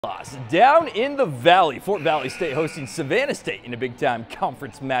Down in the Valley, Fort Valley State hosting Savannah State in a big-time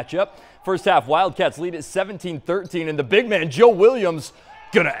conference matchup. First half, Wildcats lead at 17-13, and the big man, Joe Williams,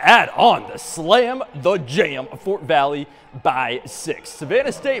 gonna add on the slam, the jam, Fort Valley by 6.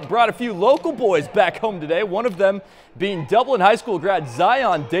 Savannah State brought a few local boys back home today, one of them being Dublin High School grad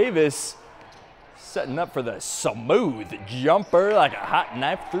Zion Davis, setting up for the smooth jumper like a hot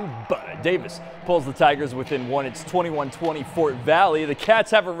knife through butter. Davis pulls the Tigers within one. It's 21-20 Fort Valley. The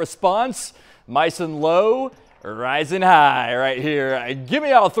Cats have a response. Myson low, rising high right here. Give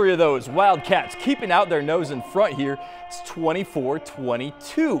me all three of those. Wildcats keeping out their nose in front here. It's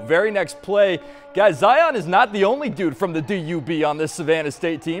 24-22. Very next play. Guys, Zion is not the only dude from the DUB on this Savannah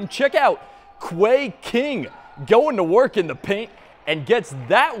State team. Check out Quay King going to work in the paint and gets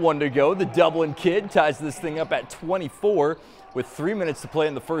that one to go. The Dublin kid ties this thing up at 24 with 3 minutes to play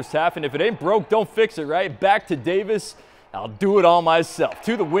in the first half. And if it ain't broke, don't fix it, right? Back to Davis. I'll do it all myself.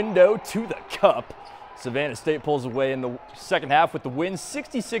 To the window, to the cup. Savannah State pulls away in the second half with the win,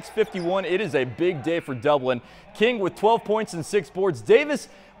 66-51. It is a big day for Dublin. King with 12 points and 6 boards. Davis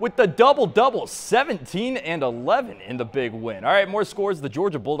with the double-double, 17 and 11 in the big win. All right, more scores. The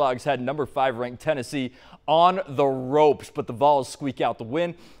Georgia Bulldogs had number 5 ranked Tennessee on the ropes, but the Vols squeak out the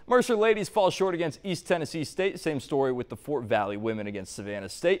win. Mercer ladies fall short against East Tennessee State. Same story with the Fort Valley women against Savannah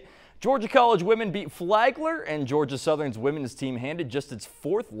State. Georgia College women beat Flagler, and Georgia Southern's women's team handed just its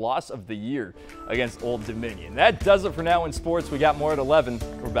 4th loss of the year against Old Dominion. That does it for now in sports. We got more at 11.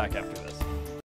 We're back after this.